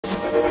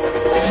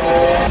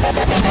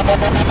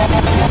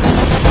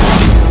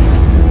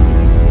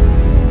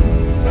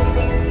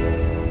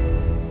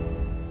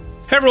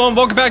everyone,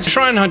 welcome back to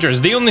Shrine Hunters,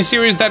 the only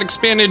series that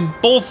expanded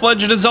both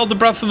Legend of Zelda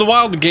Breath of the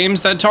Wild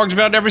games that talked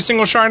about every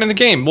single shrine in the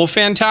game. Well,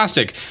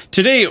 fantastic.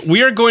 Today,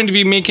 we are going to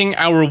be making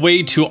our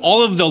way to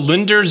all of the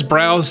Lindor's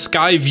Brow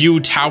Sky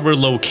View Tower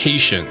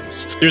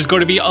locations. There's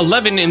going to be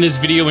 11 in this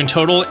video in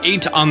total,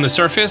 8 on the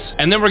surface,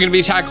 and then we're going to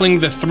be tackling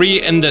the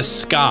 3 in the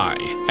sky.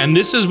 And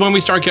this is when we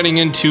start getting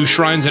into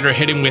shrines that are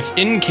hidden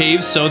within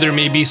caves, so there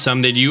may be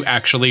some that you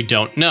actually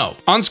don't know.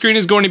 On screen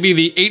is going to be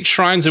the 8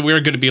 shrines that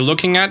we're going to be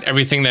looking at.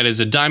 Everything that is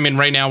a diamond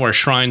right now are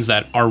shrines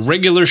that are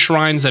regular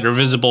shrines that are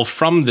visible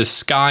from the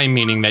sky,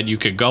 meaning that you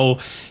could go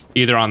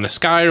either on the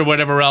sky or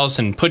whatever else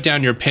and put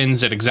down your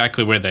pins at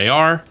exactly where they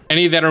are.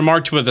 Any that are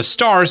marked with a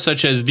star,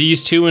 such as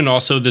these two and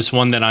also this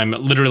one that I'm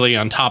literally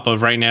on top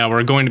of right now,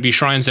 are going to be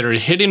shrines that are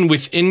hidden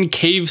within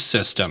cave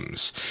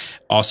systems.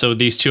 Also,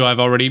 these two I've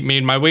already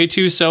made my way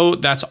to, so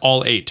that's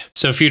all 8.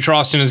 So Future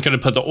Austin is going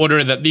to put the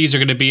order that these are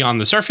going to be on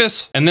the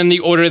surface, and then the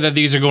order that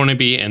these are going to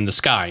be in the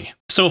sky.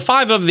 So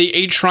 5 of the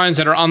 8 shrines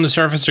that are on the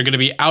surface are going to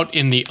be out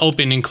in the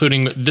open,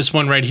 including this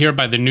one right here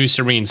by the New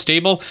Serene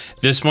Stable,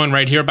 this one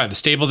right here by the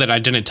stable that I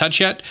didn't touch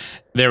yet.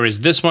 There is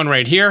this one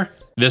right here,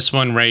 this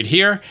one right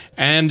here,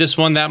 and this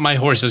one that my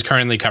horse is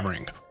currently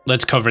covering.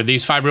 Let's cover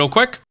these 5 real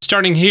quick,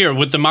 starting here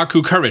with the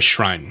Makurukis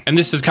shrine. And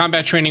this is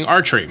combat training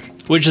archery,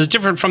 which is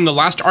different from the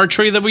last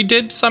archery that we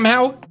did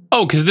somehow.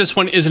 Oh, because this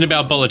one isn't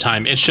about bullet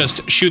time, it's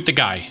just shoot the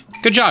guy.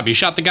 Good job, you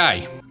shot the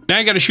guy. Now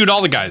you gotta shoot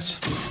all the guys.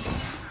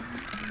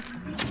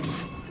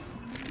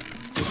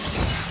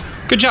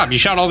 Good job, you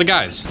shot all the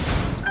guys.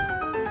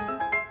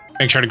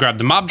 Make sure to grab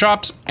the mob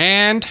drops,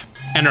 and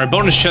our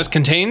bonus chest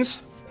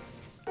contains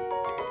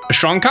a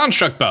strong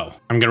construct bow.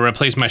 I'm gonna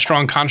replace my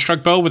strong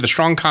construct bow with a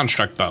strong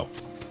construct bow.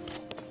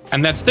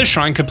 And that's this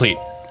shrine complete.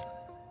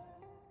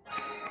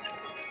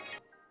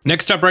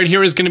 Next up right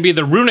here is going to be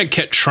the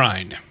Runakit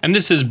shrine. And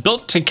this is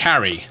built to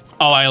carry.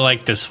 Oh, I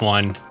like this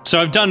one.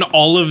 So I've done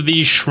all of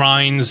these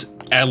shrines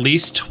at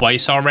least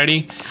twice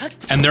already.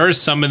 And there are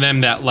some of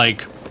them that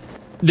like,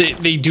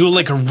 they do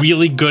like a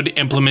really good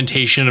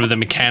implementation of the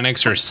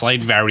mechanics or a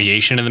slight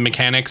variation of the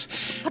mechanics.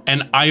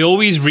 And I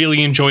always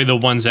really enjoy the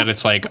ones that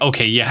it's like,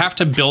 okay, you have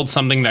to build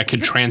something that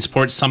could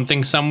transport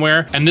something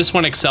somewhere. And this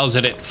one excels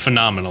at it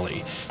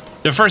phenomenally.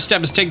 The first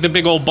step is take the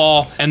big old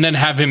ball and then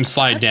have him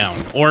slide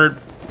down. Or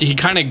he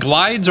kind of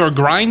glides or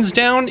grinds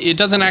down. It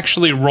doesn't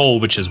actually roll,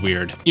 which is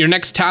weird. Your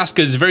next task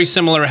is very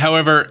similar.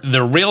 However,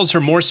 the rails are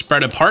more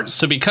spread apart.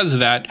 So because of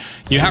that,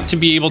 you have to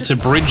be able to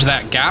bridge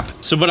that gap.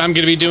 So what I'm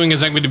going to be doing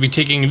is I'm going to be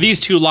taking these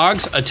 2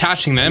 logs,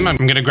 attaching them. I'm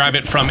going to grab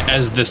it from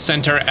as the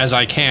center as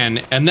I can.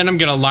 And then I'm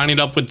going to line it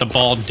up with the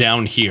ball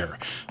down here.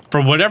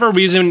 For whatever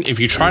reason,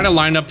 if you try to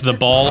line up the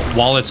ball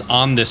while it's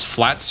on this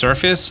flat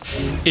surface,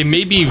 it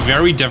may be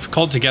very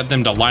difficult to get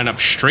them to line up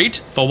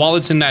straight, but while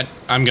it's in that,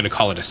 I'm gonna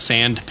call it a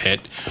sand pit,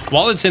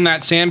 while it's in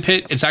that sand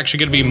pit, it's actually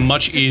gonna be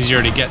much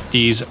easier to get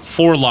these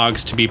 4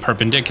 logs to be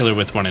perpendicular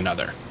with one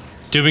another.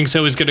 Doing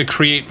so is gonna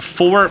create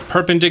 4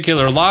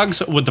 perpendicular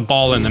logs with the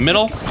ball in the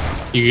middle.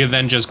 You can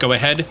then just go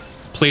ahead,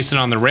 place it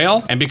on the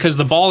rail, and because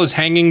the ball is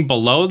hanging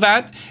below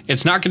that,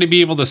 it's not gonna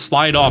be able to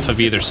slide off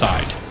of either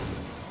side.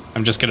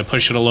 I'm just going to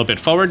push it a little bit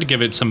forward to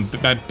give it some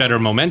better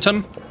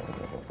momentum.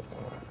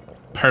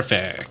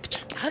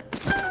 Perfect.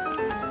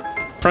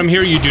 From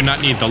here, you do not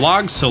need the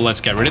logs, so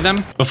let's get rid of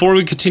them. Before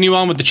we continue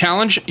on with the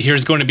challenge,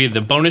 here's going to be the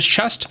bonus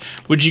chest,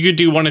 which you could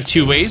do one of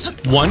 2 ways.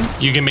 One,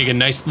 you can make a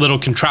nice little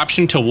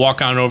contraption to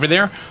walk on over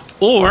there,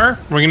 or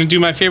we're going to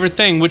do my favorite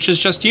thing, which is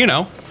just, you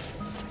know,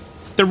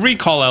 the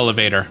recall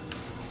elevator.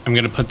 I'm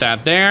going to put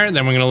that there,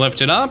 then we're going to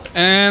lift it up,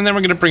 and then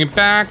we're going to bring it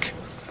back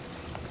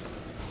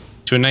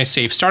to a nice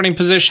safe starting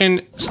position,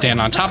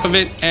 stand on top of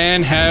it,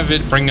 and have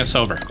it bring us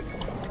over.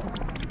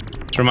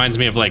 This reminds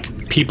me of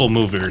like people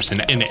movers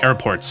in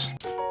airports.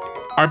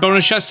 Our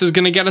bonus chest is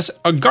gonna get us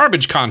a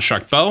garbage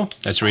construct bow.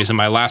 That's the reason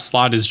my last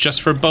slot is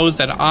just for bows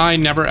that I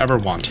never ever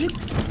want.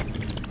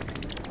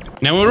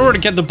 Now in order to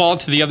get the ball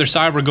to the other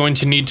side, we're going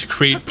to need to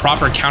create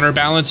proper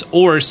counterbalance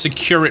or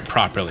secure it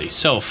properly.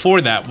 So for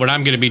that, what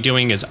I'm gonna be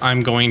doing is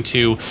I'm going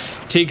to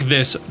take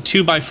this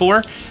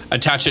 2x4,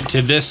 attach it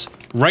to this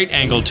right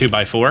angle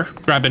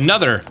 2x4, grab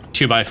another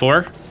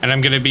 2x4, and I'm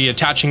going to be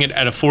attaching it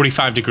at a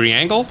 45-degree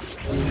angle.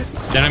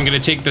 Then I'm going to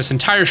take this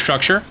entire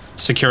structure,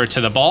 secure it to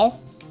the ball,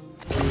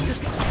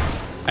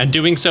 and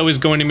doing so is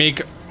going to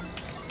make,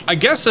 I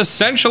guess,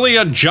 essentially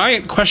a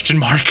giant question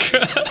mark.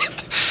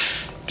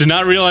 Did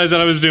not realize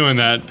that I was doing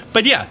that.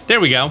 But yeah, there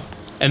we go.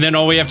 And then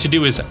all we have to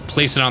do is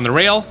place it on the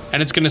rail,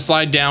 and it's going to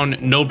slide down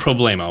no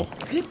problemo.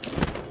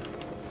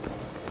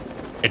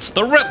 It's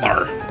the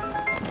Riddler.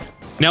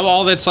 Now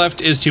all that's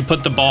left is to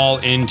put the ball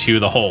into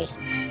the hole.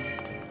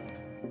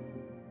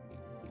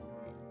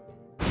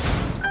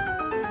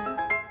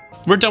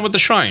 We're done with the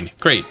shrine.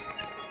 Great.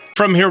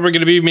 From here, we're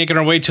going to be making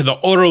our way to the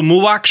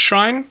Oromuwak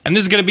shrine, and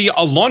this is going to be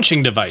a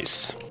launching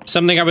device.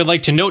 Something I would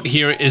like to note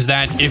here is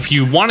that if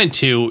you wanted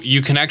to,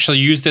 you can actually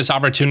use this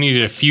opportunity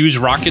to fuse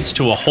rockets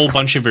to a whole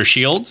bunch of your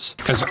shields,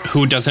 because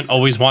who doesn't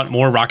always want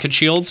more rocket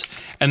shields?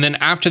 And then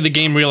after the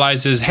game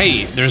realizes,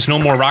 hey, there's no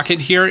more rocket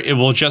here, it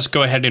will just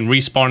go ahead and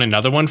respawn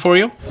another one for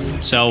you.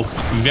 So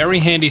very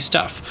handy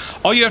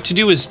stuff. All you have to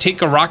do is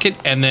take a rocket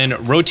and then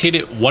rotate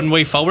it one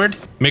way forward,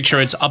 make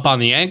sure it's up on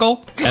the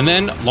angle, and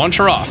then launch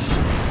her off.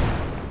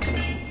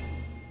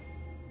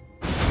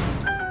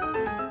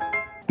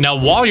 Now,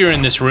 while you're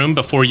in this room,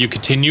 before you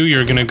continue,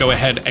 you're going to go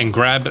ahead and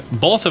grab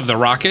both of the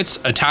rockets,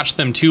 attach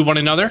them to one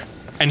another.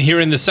 And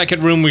here in the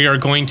second room, we are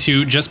going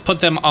to just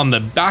put them on the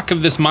back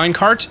of this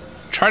minecart.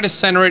 Try to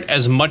center it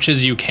as much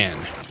as you can.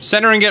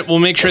 Centering it will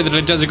make sure that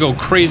it doesn't go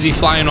crazy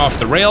flying off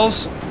the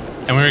rails,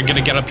 and we're going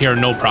to get up here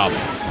no problem.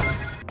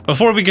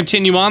 Before we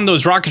continue on,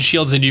 those rocket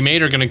shields that you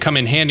made are going to come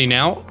in handy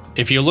now.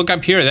 If you look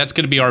up here, that's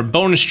going to be our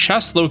bonus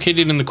chest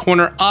located in the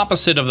corner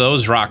opposite of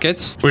those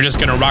rockets. We're just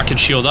going to rocket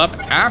shield up.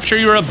 After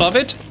you're above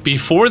it,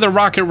 before the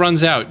rocket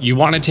runs out, you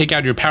want to take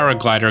out your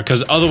paraglider,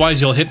 because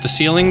otherwise you'll hit the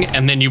ceiling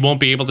and then you won't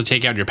be able to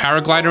take out your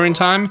paraglider in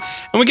time.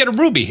 And we get a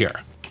ruby here.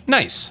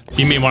 Nice.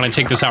 You may want to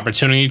take this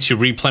opportunity to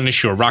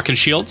replenish your rocket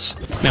shields.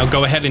 Now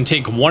go ahead and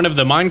take one of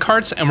the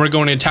minecarts and we're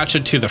going to attach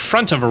it to the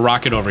front of a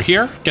rocket over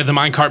here. Get the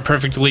minecart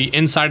perfectly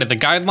inside of the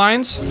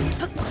guidelines.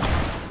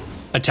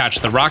 Attach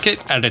the rocket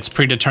at its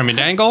predetermined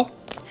angle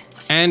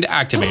and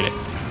activate it.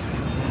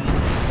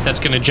 That's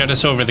going to jet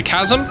us over the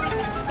chasm.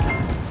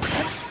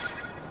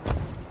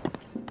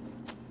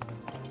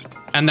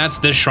 And that's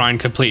this shrine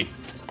complete.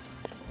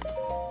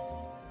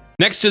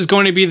 Next is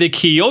going to be the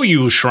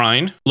Kiuyoyou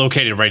shrine,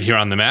 located right here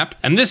on the map.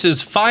 And this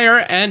is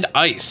fire and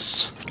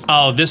ice.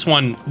 Oh, this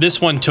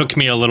one took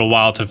me a little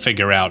while to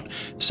figure out.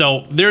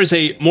 So there's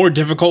a more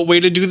difficult way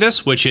to do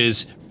this, which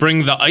is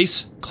bring the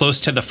ice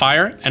close to the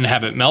fire and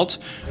have it melt.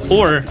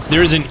 Or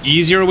there's an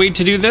easier way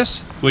to do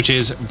this, which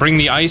is bring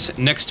the ice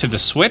next to the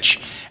switch.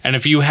 And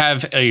if you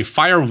have a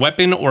fire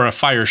weapon or a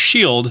fire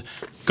shield,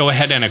 go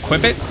ahead and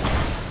equip it.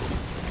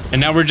 And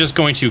now we're just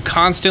going to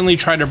constantly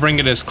try to bring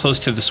it as close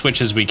to the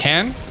switch as we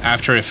can.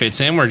 After it fits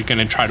in, we're going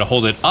to try to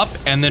hold it up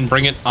and then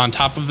bring it on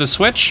top of the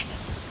switch.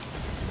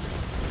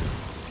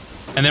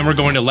 And then we're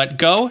going to let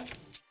go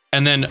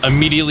and then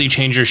immediately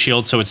change your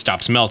shield so it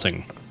stops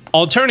melting.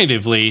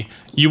 Alternatively,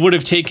 you would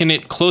have taken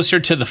it closer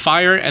to the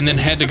fire and then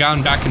had to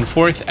gone back and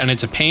forth, and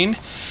it's a pain.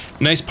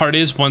 Nice part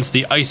is once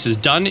the ice is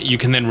done, you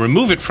can then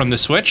remove it from the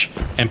switch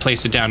and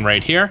place it down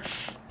right here.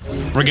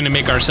 We're going to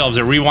make ourselves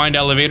a rewind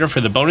elevator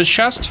for the bonus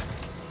chest.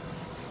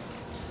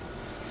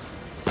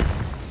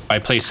 By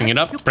placing it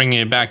up, bringing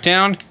it back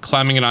down,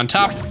 climbing it on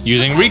top,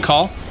 using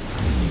recall.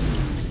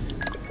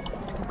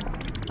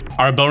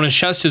 Our bonus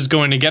chest is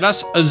going to get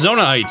us a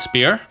Zonaite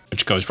spear,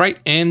 which goes right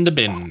in the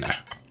bin.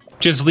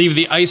 Just leave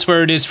the ice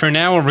where it is for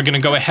now, and we're going to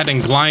go ahead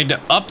and glide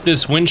up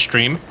this wind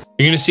stream.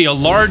 You're going to see a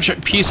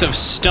large piece of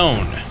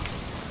stone.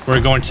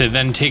 We're going to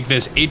then take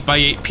this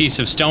 8x8 piece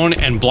of stone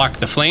and block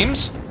the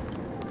flames.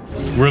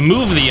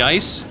 Remove the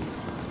ice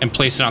and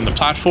place it on the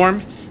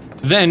platform.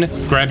 Then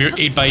grab your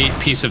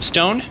 8x8 piece of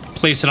stone,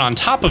 place it on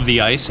top of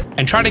the ice,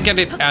 and try to get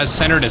it as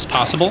centered as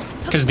possible,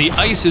 because the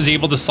ice is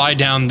able to slide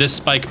down this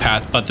spike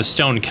path, but the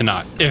stone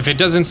cannot. If it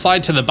doesn't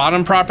slide to the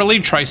bottom properly,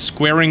 try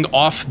squaring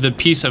off the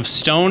piece of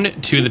stone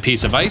to the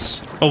piece of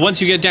ice. But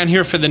once you get down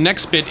here for the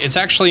next bit, it's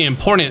actually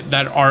important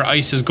that our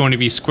ice is going to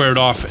be squared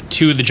off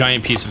to the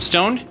giant piece of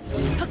stone.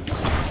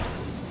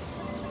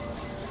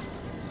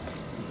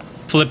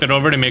 Flip it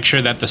over to make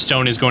sure that the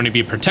stone is going to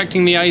be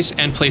protecting the ice,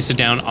 and place it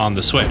down on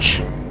the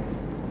switch.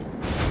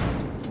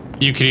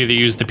 You could either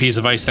use the piece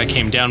of ice that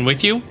came down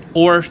with you,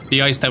 or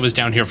the ice that was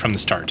down here from the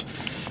start.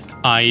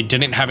 I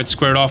didn't have it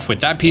squared off with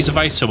that piece of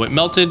ice, so it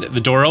melted,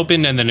 the door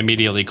opened, and then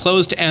immediately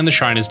closed, and the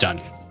shrine is done.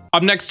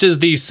 Up next is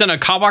the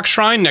Sinakawak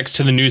shrine next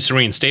to the New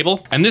Serene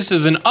stable, and this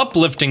is an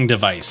uplifting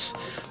device.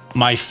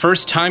 My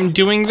first time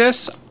doing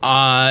this,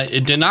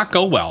 it did not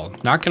go well,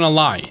 not gonna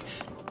lie.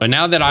 But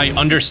now that I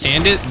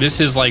understand it, this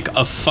is like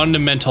a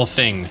fundamental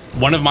thing.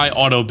 One of my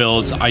auto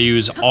builds I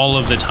use all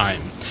of the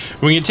time.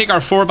 We're going to take our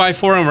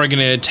 4x4 and we're going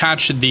to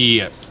attach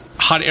the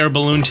hot air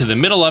balloon to the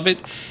middle of it.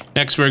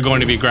 Next, we're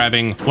going to be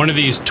grabbing one of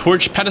these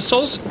torch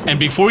pedestals. And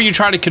before you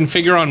try to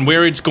configure on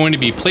where it's going to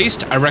be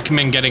placed, I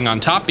recommend getting on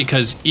top,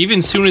 because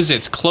even soon as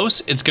it's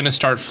close, it's going to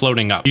start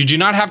floating up. You do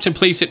not have to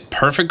place it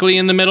perfectly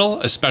in the middle,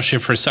 especially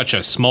for such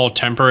a small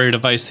temporary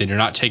device that you're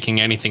not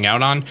taking anything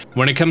out on.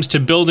 When it comes to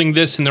building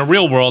this in the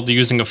real world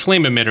using a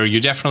flame emitter,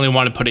 you definitely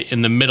want to put it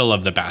in the middle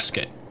of the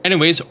basket.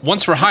 Anyways,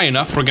 once we're high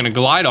enough, we're going to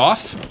glide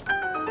off.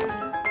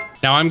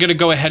 Now I'm going to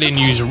go ahead and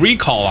use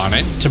recall on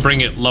it to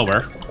bring it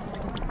lower.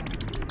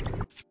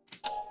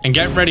 And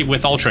get ready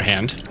with Ultra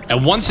Hand.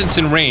 And once it's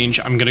in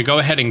range, I'm going to go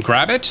ahead and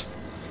grab it.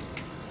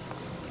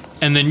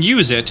 And then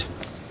use it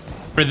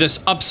for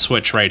this up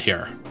switch right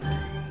here.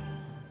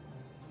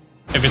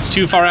 If it's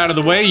too far out of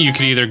the way, you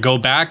could either go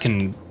back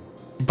and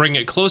bring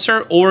it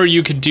closer, or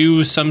you could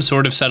do some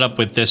sort of setup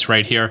with this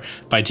right here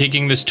by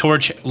taking this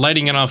torch,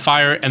 lighting it on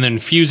fire, and then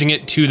fusing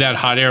it to that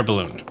hot air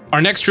balloon.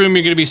 Our next room,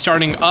 you're going to be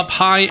starting up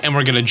high and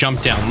we're going to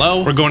jump down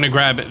low. We're going to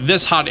grab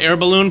this hot air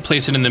balloon,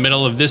 place it in the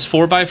middle of this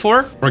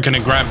 4x4. We're going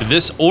to grab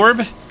this orb.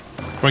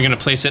 We're going to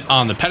place it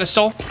on the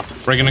pedestal.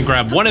 We're going to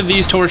grab one of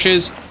these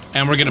torches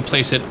and we're going to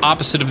place it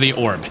opposite of the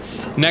orb.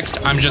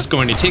 Next, I'm just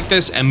going to take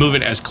this and move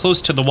it as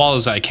close to the wall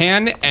as I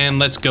can, and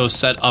let's go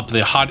set up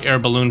the hot air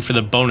balloon for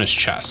the bonus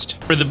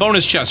chest. For the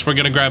bonus chest, we're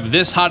going to grab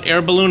this hot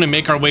air balloon and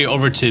make our way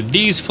over to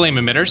these flame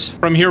emitters.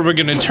 From here, we're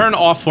going to turn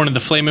off one of the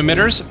flame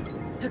emitters.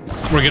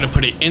 We're going to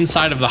put it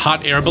inside of the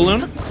hot air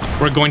balloon.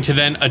 We're going to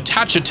then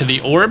attach it to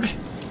the orb.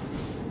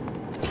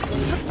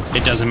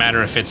 It doesn't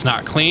matter if it's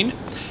not clean.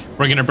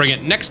 We're going to bring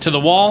it next to the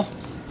wall.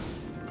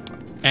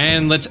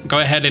 And let's go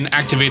ahead and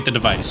activate the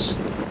device.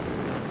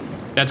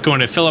 That's going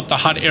to fill up the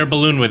hot air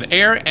balloon with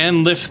air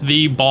and lift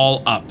the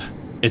ball up.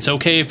 It's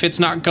okay if it's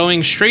not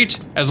going straight,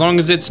 as long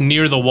as it's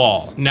near the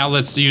wall. Now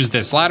let's use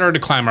this ladder to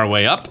climb our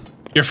way up.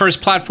 Your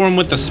first platform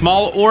with the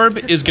small orb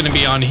is going to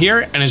be on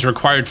here and is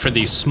required for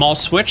the small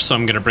switch, so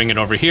I'm going to bring it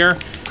over here,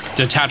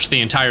 detach the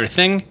entire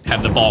thing,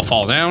 have the ball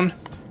fall down.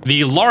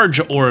 The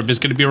large orb is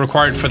going to be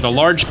required for the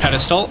large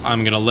pedestal. I'm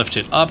going to lift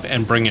it up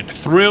and bring it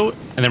through,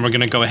 and then we're going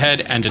to go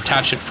ahead and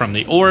detach it from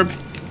the orb,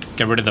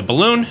 get rid of the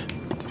balloon.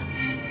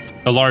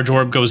 The large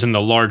orb goes in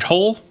the large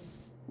hole.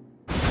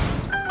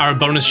 Our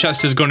bonus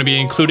chest is going to be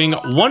including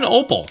 1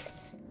 opal.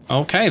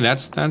 Okay,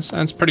 that's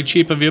pretty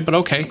cheap of you, but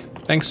okay.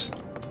 Thanks.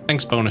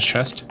 Thanks, bonus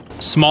chest.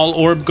 Small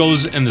orb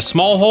goes in the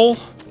small hole.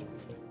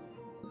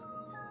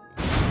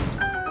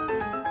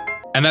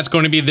 And that's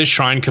going to be this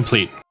shrine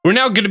complete. We're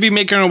now going to be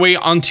making our way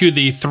onto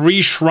the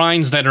 3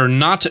 shrines that are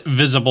not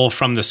visible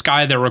from the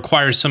sky that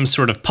require some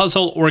sort of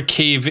puzzle or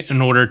cave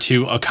in order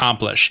to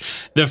accomplish.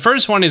 The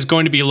first one is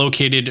going to be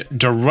located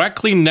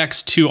directly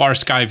next to our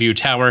Skyview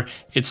Tower.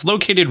 It's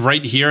located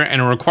right here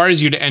and it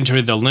requires you to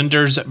enter the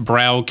Lindor's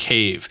Brow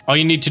Cave. All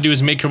you need to do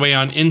is make your way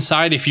on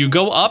inside. If you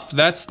go up,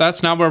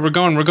 that's not where we're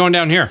going. We're going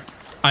down here.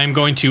 I'm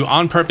going to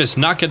on purpose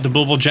not get the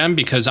Booble Gem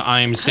because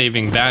I'm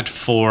saving that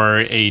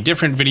for a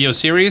different video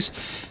series.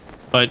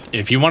 But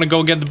if you want to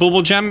go get the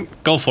Booble Gem,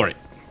 go for it.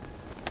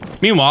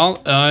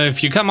 Meanwhile,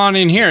 if you come on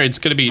in here, it's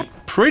going to be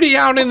pretty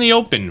out in the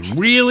open.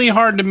 Really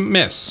hard to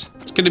miss.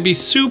 It's going to be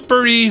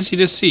super easy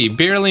to see,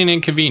 barely an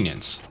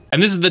inconvenience.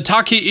 And this is the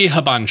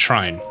Taki-ihaban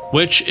shrine,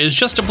 which is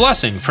just a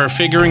blessing for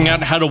figuring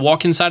out how to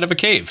walk inside of a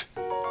cave.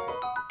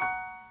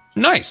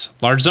 Nice,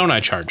 large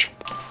zonai charge.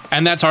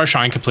 And that's our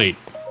shrine complete.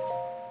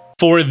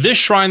 For this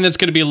shrine that's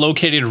going to be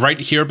located right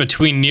here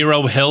between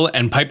Nero Hill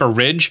and Piper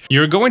Ridge,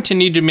 you're going to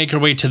need to make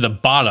your way to the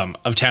bottom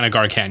of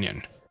Tanagar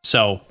Canyon.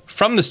 So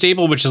from the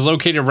stable, which is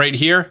located right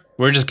here,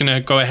 we're just going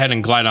to go ahead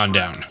and glide on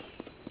down.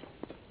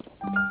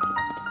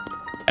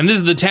 And this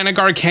is the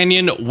Tanagar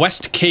Canyon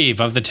West Cave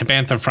of the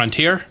Tabantha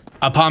Frontier.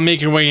 Upon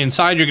making your way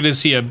inside, you're going to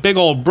see a big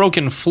old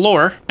broken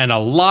floor and a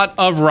lot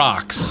of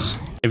rocks.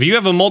 If you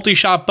have a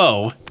multi-shot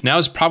bow,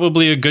 now's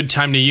probably a good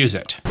time to use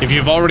it. If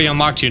you've already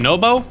unlocked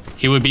Yunobo,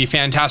 he would be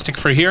fantastic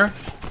for here.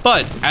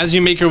 But as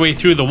you make your way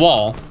through the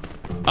wall,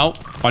 oh,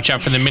 watch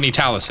out for the mini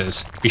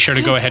taluses. Be sure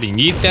to go ahead and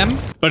yeet them.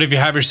 But if you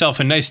have yourself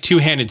a nice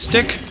 2-handed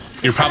stick,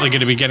 you're probably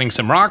going to be getting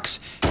some rocks.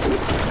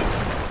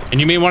 And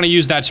you may want to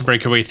use that to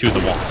break your way through the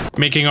wall.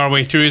 Making our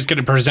way through is going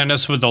to present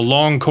us with a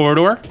long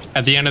corridor.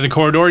 At the end of the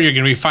corridor, you're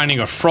going to be finding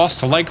a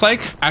frost like.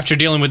 After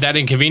dealing with that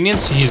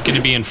inconvenience, he's going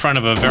to be in front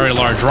of a very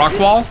large rock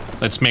wall.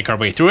 Let's make our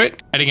way through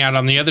it. Heading out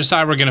on the other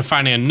side, we're going to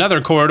find another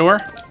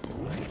corridor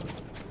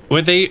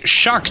with a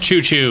shock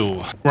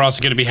choo-choo. We're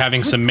also going to be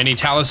having some mini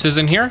taluses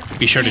in here.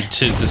 Be sure to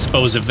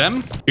dispose of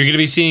them. You're going to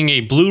be seeing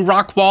a blue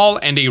rock wall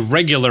and a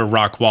regular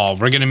rock wall.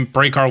 We're going to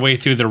break our way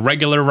through the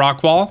regular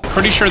rock wall.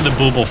 Pretty sure the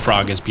Booble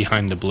Frog is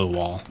behind the blue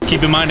wall.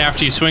 Keep in mind,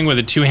 after you swing with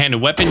a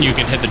 2-handed weapon, you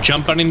can hit the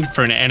jump button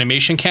for an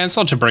animation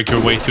cancel to break your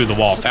way through the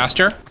wall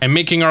faster. And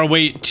making our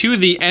way to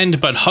the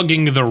end, but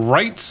hugging the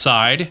right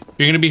side,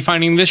 you're going to be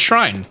finding this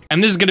shrine.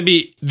 And this is going to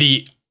be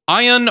the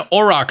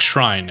Iun-orok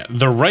Shrine,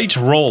 the right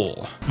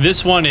roll.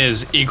 This one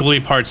is equally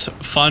parts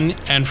fun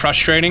and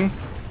frustrating.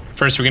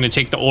 First, we're going to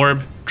take the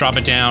orb, drop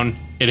it down,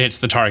 it hits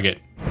the target.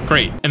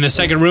 Great. In the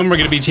second room, we're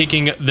going to be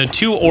taking the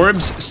 2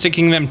 orbs,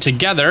 sticking them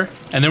together,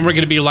 and then we're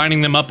going to be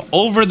lining them up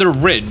over the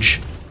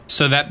ridge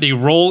so that they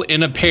roll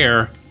in a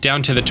pair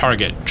down to the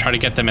target. Try to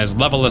get them as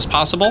level as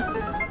possible.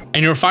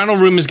 And your final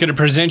room is going to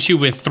present you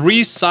with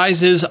 3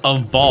 sizes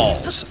of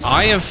balls.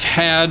 I have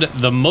had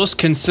the most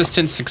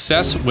consistent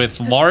success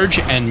with large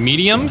and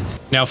medium.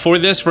 Now for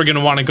this, we're going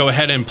to want to go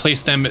ahead and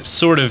place them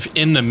sort of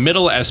in the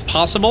middle as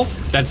possible.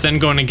 That's then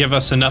going to give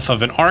us enough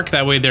of an arc.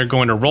 That way they're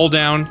going to roll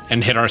down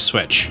and hit our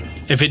switch.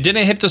 If it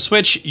didn't hit the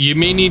switch, you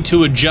may need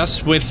to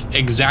adjust with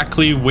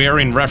exactly where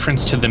in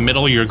reference to the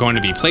middle you're going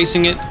to be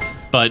placing it,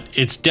 but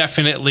it's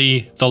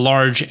definitely the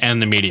large and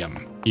the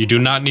medium. You do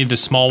not need the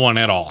small one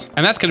at all.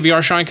 And that's going to be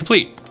our shrine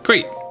complete.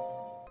 Great.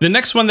 The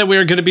next one that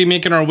we're going to be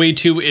making our way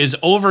to is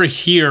over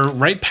here,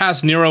 right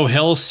past Nero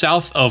Hill,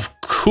 south of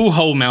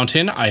Kuho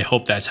Mountain. I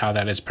hope that's how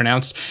that is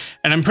pronounced.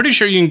 And I'm pretty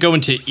sure you can go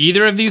into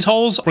either of these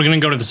holes. We're going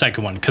to go to the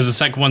second one because the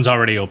second one's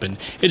already open.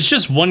 It's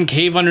just one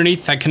cave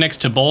underneath that connects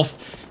to both.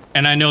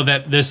 And I know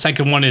that this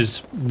second one is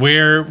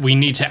where we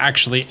need to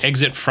actually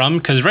exit from,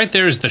 because right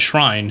there is the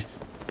shrine.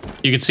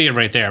 You can see it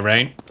right there,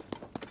 right?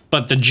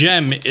 But the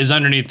gem is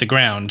underneath the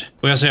ground.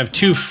 We also have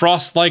 2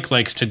 frost-like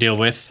lakes to deal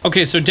with.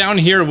 Okay, so down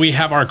here we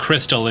have our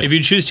crystal. If you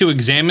choose to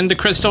examine the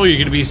crystal, you're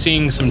gonna be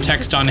seeing some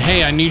text on,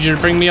 hey, I need you to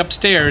bring me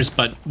upstairs,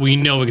 but we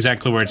know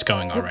exactly where it's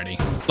going already.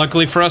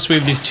 Luckily for us, we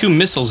have these 2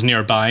 missiles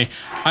nearby.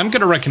 I'm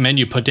gonna recommend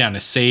you put down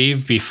a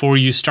save before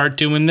you start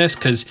doing this,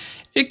 because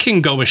it can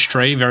go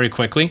astray very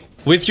quickly.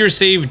 With your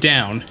save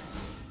down,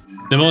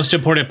 the most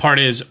important part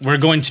is we're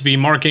going to be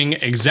marking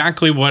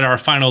exactly what our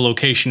final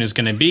location is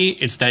going to be.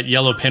 It's that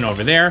yellow pin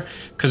over there,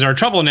 because our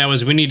trouble now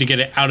is we need to get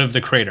it out of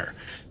the crater.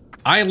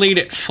 I laid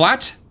it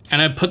flat,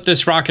 and I put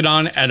this rocket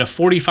on at a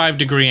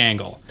 45-degree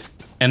angle.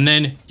 And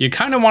then you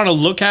kind of want to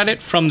look at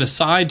it from the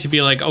side to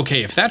be like,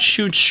 okay, if that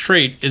shoots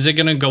straight, is it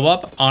going to go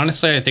up?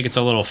 Honestly, I think it's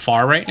a little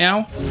far right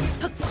now.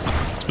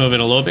 Let's move it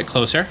a little bit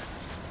closer.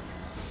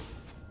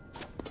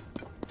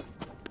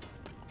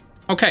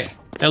 Okay,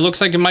 that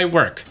looks like it might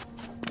work.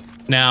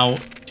 Now,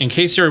 in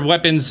case your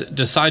weapons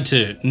decide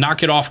to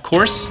knock it off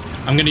course,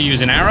 I'm going to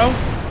use an arrow.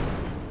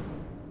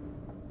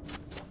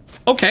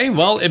 Okay,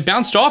 well, it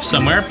bounced off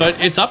somewhere, but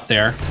it's up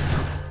there.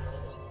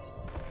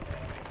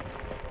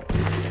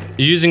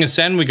 Using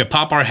Ascend, we could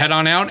pop our head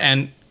on out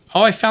and...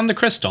 oh, I found the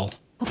crystal.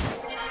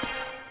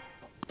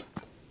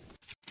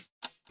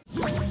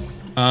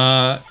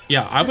 Yeah,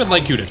 I would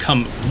like you to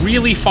come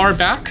really far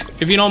back,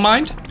 if you don't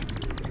mind.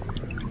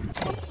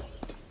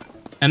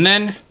 And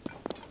then...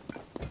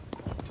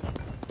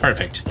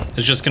 perfect.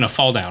 It's just gonna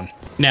fall down.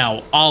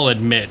 Now, I'll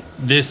admit,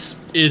 this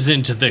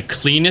isn't the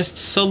cleanest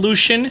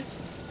solution,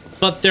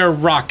 but they're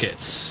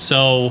rockets,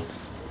 so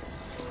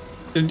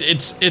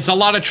it's a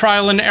lot of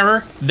trial and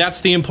error.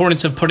 That's the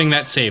importance of putting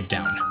that save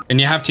down. And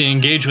you have to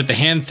engage with the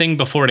hand thing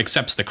before it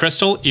accepts the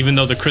crystal, even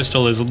though the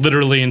crystal is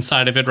literally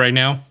inside of it right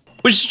now,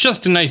 which is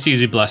just a nice,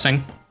 easy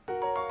blessing.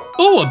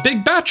 Oh, a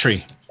big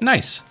battery.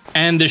 Nice.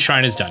 And this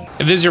shrine is done.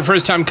 If this is your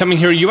first time coming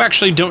here, you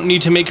actually don't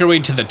need to make your way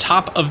to the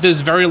top of this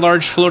very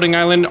large floating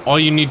island. All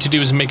you need to do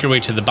is make your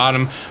way to the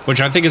bottom,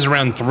 which I think is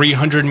around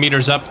 300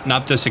 meters up,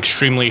 not this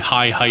extremely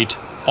high height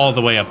all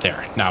the way up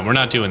there. No, we're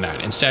not doing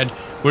that. Instead,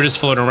 we're just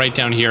floating right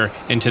down here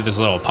into this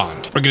little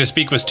pond. We're gonna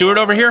speak with Stuart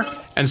over here,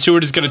 and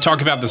Stuart is gonna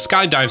talk about the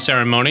skydive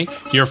ceremony.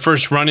 Your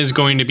first run is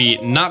going to be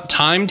not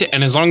timed,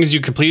 and as long as you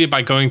complete it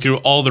by going through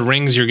all the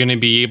rings, you're gonna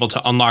be able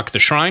to unlock the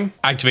shrine,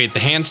 activate the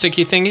hand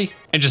sticky thingy,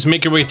 and just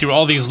make your way through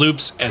all these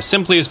loops as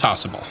simply as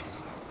possible.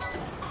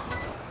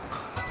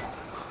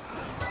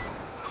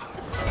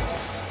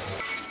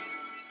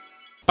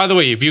 By the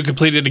way, if you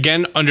complete it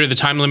again under the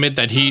time limit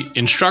that he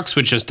instructs,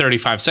 which is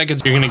 35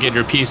 seconds, you're gonna get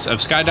your piece of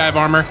skydive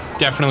armor.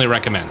 Definitely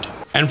recommend.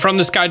 And from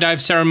the skydive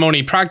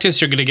ceremony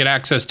practice, you're gonna get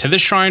access to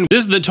this shrine.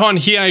 This is the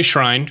Taunhiy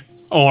shrine,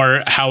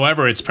 or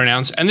however it's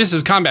pronounced, and this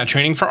is combat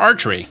training for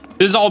archery.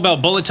 This is all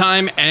about bullet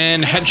time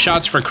and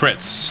headshots for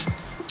crits.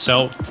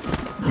 So,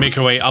 make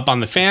your way up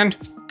on the fan,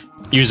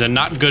 use a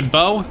not good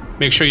bow,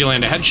 make sure you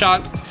land a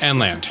headshot, and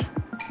land.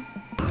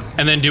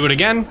 And then do it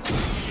again,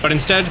 but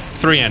instead,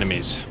 3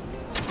 enemies.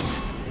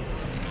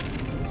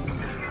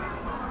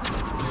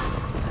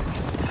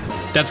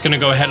 That's gonna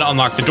go ahead and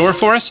unlock the door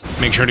for us.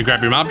 Make sure to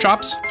grab your mob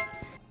drops.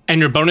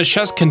 And your bonus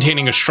chest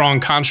containing a strong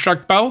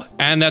construct bow.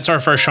 And that's our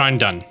first shrine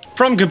done.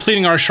 From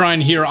completing our shrine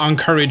here on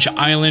Courage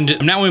Island,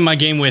 I'm now in my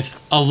game with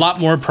a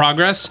lot more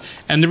progress.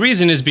 And the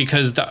reason is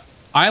because the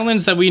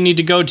islands that we need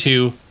to go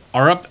to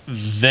are up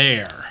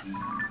there.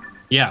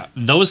 Yeah,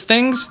 those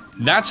things,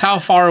 that's how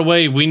far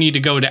away we need to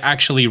go to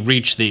actually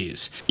reach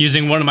these.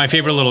 Using one of my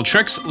favorite little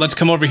tricks, let's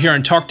come over here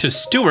and talk to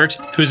Stuart,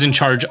 who's in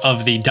charge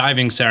of the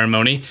diving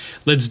ceremony.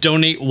 Let's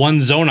donate 1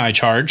 Zonai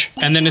charge.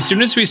 And then as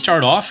soon as we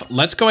start off,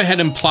 let's go ahead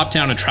and plop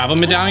down a travel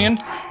medallion.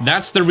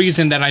 That's the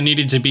reason that I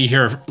needed to be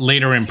here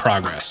later in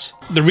progress.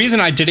 The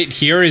reason I did it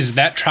here is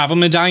that travel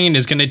medallion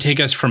is gonna take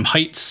us from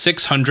height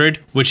 600,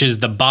 which is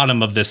the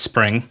bottom of this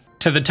spring,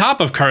 to the top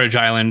of Courage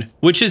Island,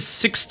 which is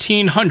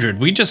 1600.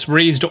 We just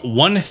raised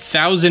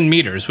 1,000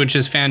 meters, which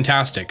is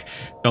fantastic.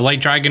 The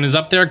Light Dragon is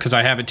up there because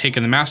I haven't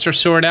taken the Master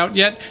Sword out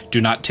yet.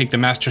 Do not take the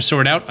Master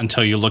Sword out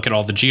until you look at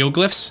all the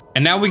geoglyphs.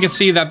 And now we can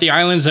see that the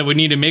islands that we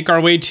need to make our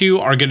way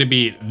to are going to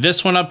be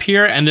this one up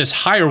here and this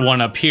higher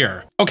one up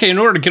here. Okay, in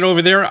order to get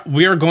over there,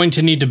 we are going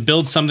to need to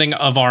build something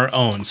of our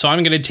own. So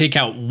I'm going to take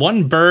out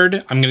 1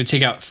 bird, I'm going to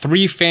take out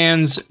 3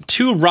 fans,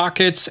 2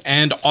 rockets,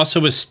 and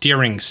also a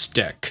steering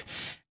stick.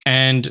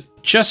 And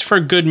just for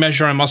good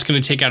measure, I'm also going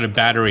to take out a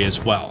battery as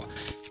well.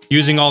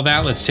 Using all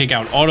that, let's take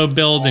out auto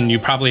build, and you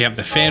probably have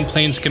the fan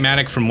plane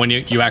schematic from when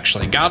you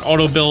actually got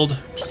auto build.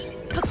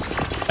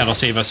 That'll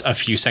save us a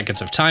few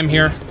seconds of time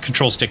here.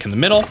 Control stick in the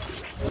middle.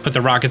 Put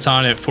the rockets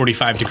on at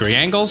 45-degree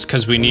angles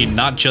because we need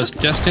not just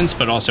distance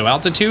but also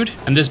altitude.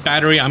 And this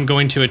battery, I'm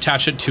going to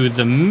attach it to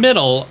the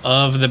middle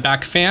of the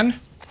back fan.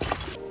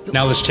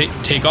 Now let's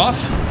take off.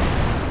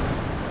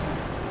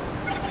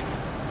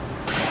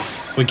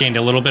 We gained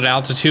a little bit of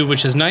altitude,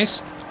 which is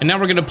nice. And now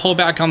we're going to pull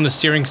back on the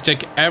steering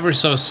stick ever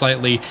so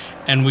slightly,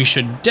 and we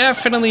should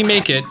definitely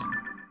make it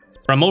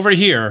from over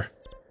here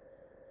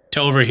to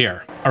over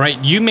here. All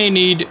right, you may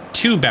need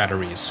 2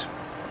 batteries.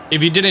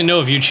 If you didn't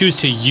know, if you choose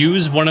to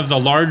use one of the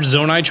large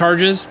Zonai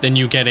charges, then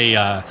you get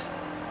a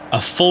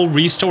full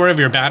restore of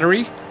your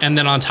battery. And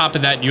then on top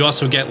of that, you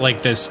also get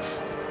like this,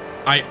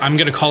 I'm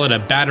going to call it a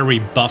battery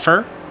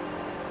buffer.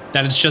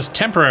 That it's just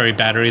temporary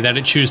battery that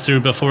it chews through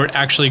before it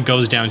actually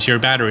goes down to your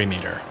battery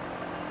meter.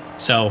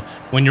 So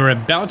when you're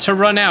about to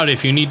run out,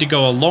 if you need to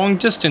go a long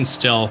distance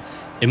still,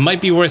 it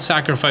might be worth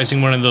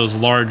sacrificing one of those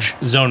large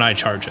Zonai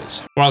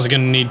charges. We're also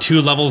going to need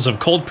 2 levels of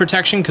cold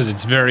protection because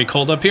it's very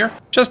cold up here.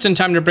 Just in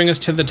time to bring us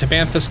to the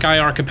Tabantha Sky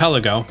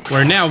Archipelago,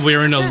 where now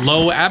we're in a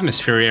low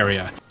atmosphere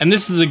area. And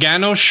this is the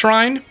Ganos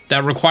shrine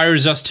that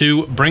requires us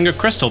to bring a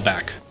crystal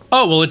back.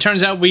 Oh, well, it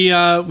turns out we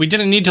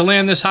didn't need to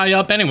land this high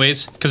up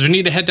anyways, because we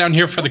need to head down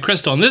here for the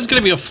crystal. And this is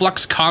going to be a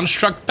flux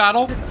construct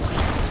battle.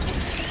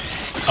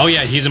 Oh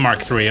yeah, he's a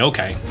Mark III,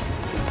 okay.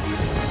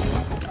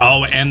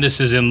 Oh, and this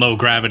is in low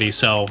gravity,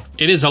 so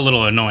it is a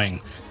little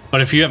annoying.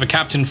 But if you have a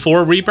Captain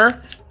 4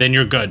 Reaper, then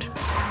you're good.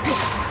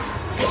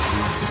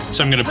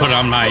 So I'm gonna put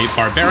on my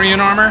Barbarian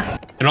armor.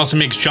 It also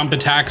makes jump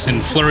attacks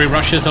and flurry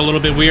rushes a little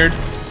bit weird.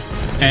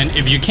 And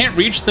if you can't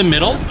reach the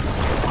middle,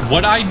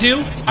 what I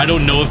do, I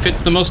don't know if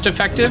it's the most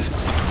effective,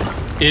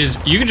 is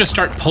you can just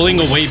start pulling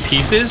away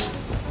pieces,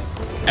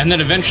 and then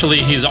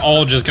eventually he's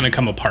all just gonna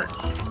come apart.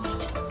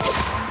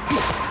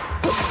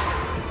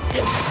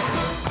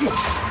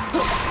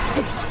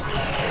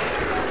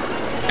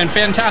 And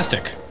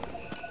fantastic.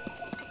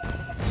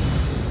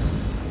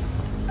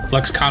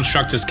 Flux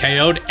Construct is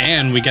KO'd,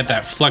 and we get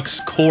that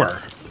Flux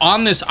Core.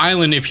 On this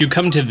island, if you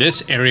come to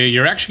this area,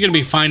 you're actually going to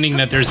be finding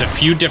that there's a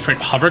few different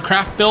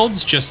hovercraft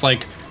builds, just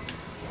like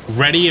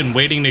ready and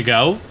waiting to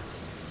go.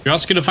 You're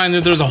also going to find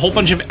that there's a whole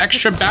bunch of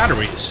extra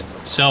batteries.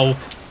 So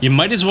you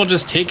might as well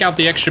just take out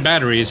the extra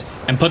batteries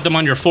and put them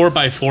on your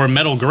 4x4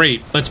 metal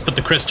grate. Let's put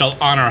the crystal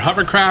on our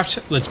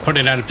hovercraft. Let's put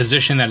it at a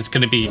position that it's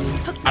going to be,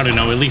 I don't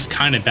know, at least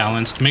kind of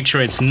balanced. Make sure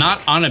it's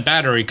not on a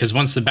battery, because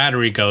once the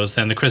battery goes,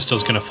 then the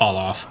crystal's going to fall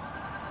off.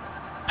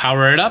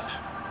 Power it up.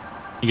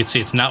 You can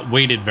see it's not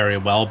weighted very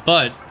well,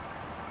 but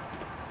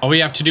all we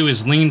have to do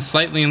is lean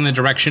slightly in the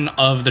direction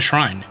of the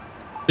shrine.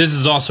 This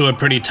is also a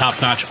pretty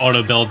top-notch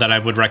auto build that I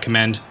would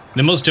recommend.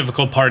 The most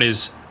difficult part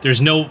is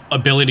there's no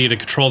ability to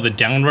control the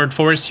downward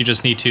force. You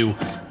just need to,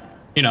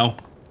 you know,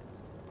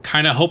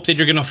 kind of hope that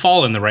you're going to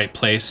fall in the right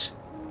place.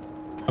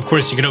 Of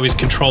course, you can always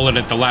control it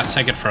at the last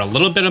second for a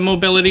little bit of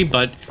mobility,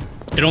 but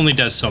it only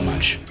does so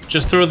much.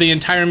 Just throw the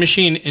entire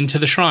machine into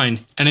the shrine,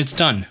 and it's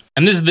done.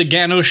 And this is the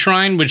Ganos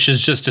shrine, which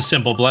is just a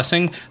simple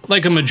blessing,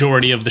 like a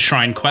majority of the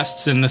shrine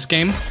quests in this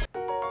game.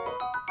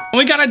 And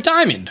we got a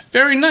diamond.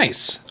 Very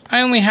nice.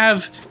 I only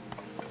have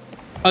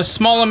a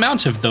small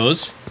amount of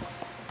those.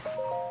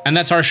 And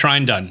that's our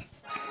shrine done.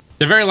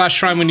 The very last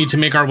shrine we need to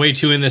make our way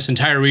to in this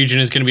entire region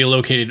is going to be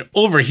located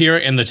over here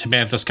in the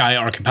Tabantha Sky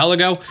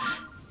Archipelago.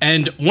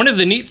 And one of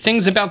the neat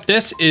things about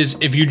this is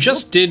if you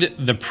just did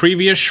the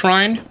previous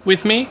shrine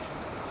with me,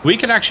 we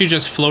could actually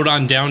just float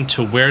on down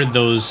to where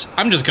those,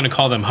 I'm just going to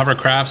call them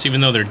hovercrafts, even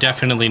though they're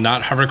definitely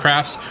not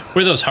hovercrafts,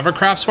 where those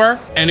hovercrafts were.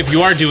 And if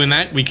you are doing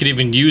that, we could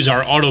even use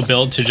our auto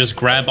build to just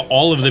grab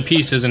all of the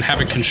pieces and have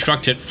it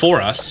construct it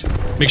for us.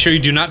 Make sure you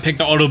do not pick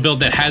the auto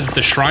build that has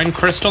the shrine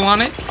crystal on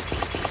it,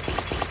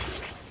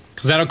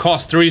 because that'll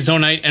cost 3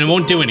 zonite and it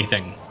won't do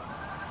anything.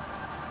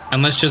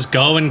 And let's just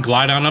go and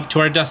glide on up to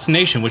our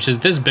destination, which is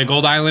this big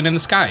old island in the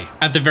sky.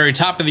 At the very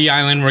top of the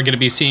island, we're going to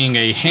be seeing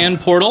a hand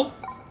portal.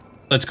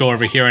 Let's go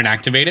over here and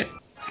activate it.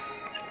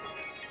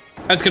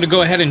 That's going to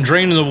go ahead and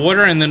drain the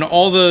water, and then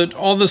all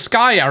the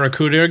sky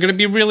Arakuda are going to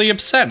be really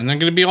upset, and they're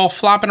going to be all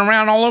flopping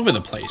around all over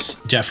the place.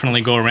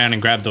 Definitely go around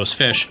and grab those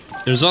fish.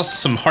 There's also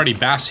some hardy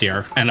bass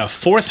here, and a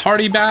 4th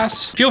hardy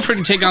bass. Feel free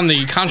to take on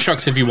the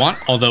constructs if you want,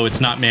 although it's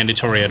not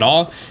mandatory at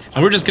all.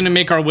 And we're just going to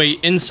make our way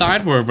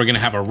inside, where we're going to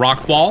have a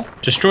rock wall.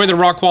 Destroy the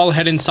rock wall,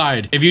 head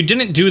inside. If you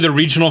didn't do the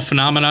regional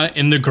phenomena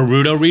in the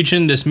Gerudo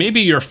region, this may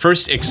be your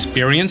first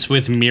experience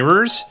with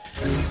mirrors,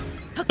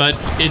 but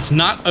it's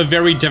not a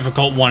very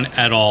difficult one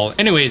at all.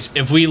 Anyways,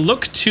 if we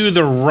look to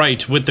the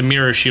right with the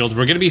mirror shield,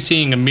 we're going to be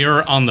seeing a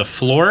mirror on the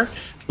floor,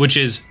 which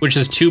is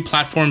 2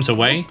 platforms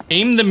away.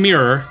 Aim the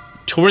mirror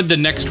toward the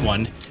next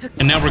one,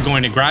 and now we're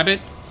going to grab it,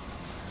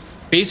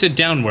 face it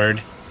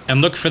downward,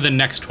 and look for the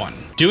next one.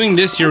 Doing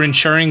this, you're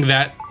ensuring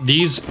that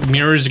these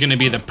mirrors are going to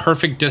be the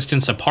perfect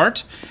distance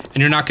apart, and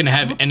you're not going to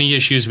have any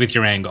issues with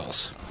your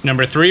angles.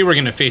 Number 3, we're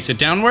going to face it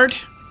downward.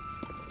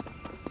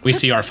 We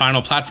see our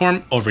final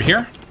platform over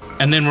here,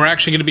 and then we're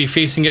actually going to be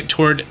facing it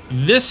toward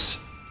this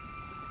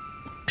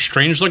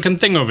strange looking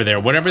thing over there.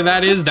 Whatever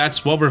that is,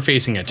 that's what we're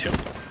facing it to.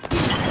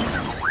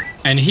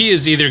 And he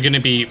is either going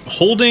to be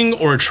holding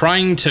or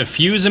trying to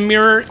fuse a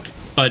mirror,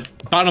 but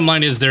bottom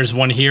line is there's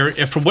one here.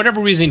 If for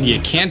whatever reason you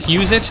can't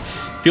use it,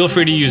 feel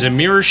free to use a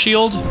mirror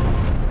shield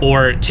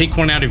or take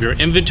one out of your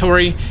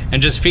inventory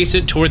and just face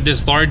it toward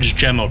this large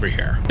gem over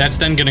here. That's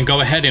then gonna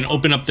go ahead and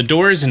open up the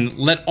doors and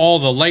let all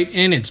the light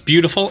in. It's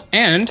beautiful.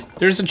 And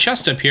there's a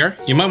chest up here.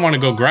 You might want to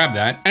go grab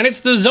that. And it's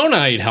the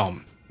Zonite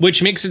helm,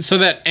 which makes it so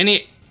that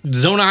any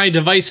Zonai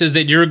devices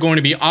that you're going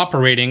to be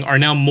operating are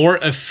now more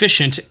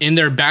efficient in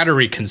their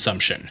battery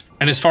consumption.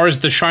 And as far as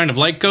the Shrine of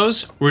Light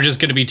goes, we're just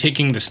going to be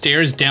taking the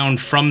stairs down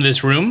from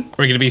this room.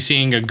 We're going to be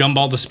seeing a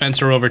gumball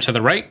dispenser over to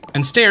the right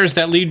and stairs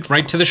that lead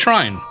right to the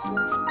shrine.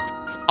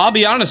 I'll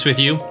be honest with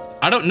you,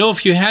 I don't know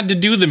if you had to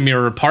do the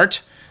mirror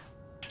part,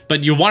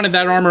 but you wanted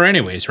that armor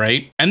anyways,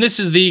 right? And this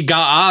is the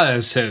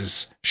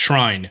Ga-ahisas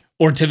shrine,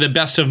 or to the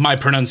best of my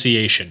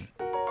pronunciation.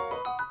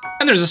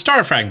 And there's a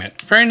star fragment,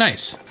 very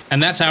nice.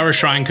 And that's our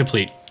shrine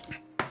complete.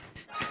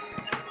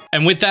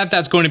 And with that,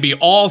 that's going to be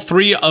all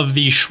 3 of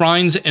the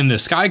shrines in the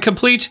sky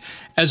complete,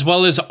 as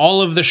well as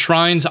all of the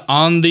shrines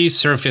on the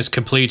surface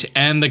complete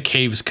and the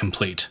caves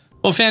complete.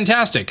 Well,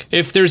 fantastic.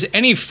 If there's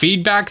any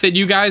feedback that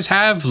you guys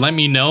have, let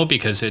me know,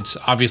 because it's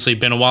obviously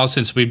been a while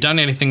since we've done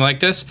anything like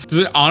this.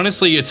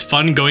 Honestly, it's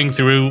fun going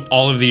through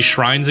all of these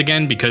shrines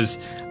again, because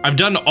I've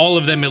done all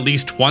of them at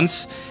least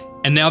once.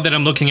 And now that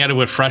I'm looking at it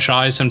with fresh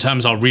eyes,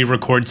 sometimes I'll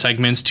re-record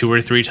segments 2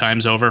 or 3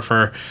 times over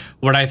for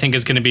what I think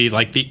is going to be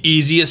like the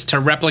easiest to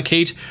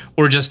replicate,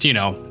 or just, you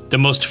know, the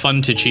most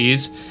fun to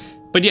cheese.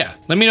 But yeah,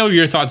 let me know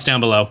your thoughts down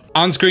below.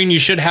 On screen, you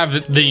should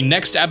have the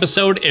next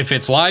episode if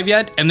it's live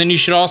yet, and then you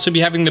should also be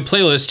having the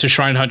playlist to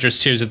Shrine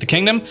Hunters Tears of the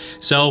Kingdom.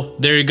 So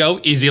there you go,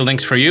 easy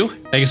links for you.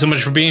 Thank you so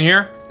much for being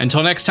here.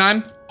 Until next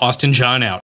time, Austin John out.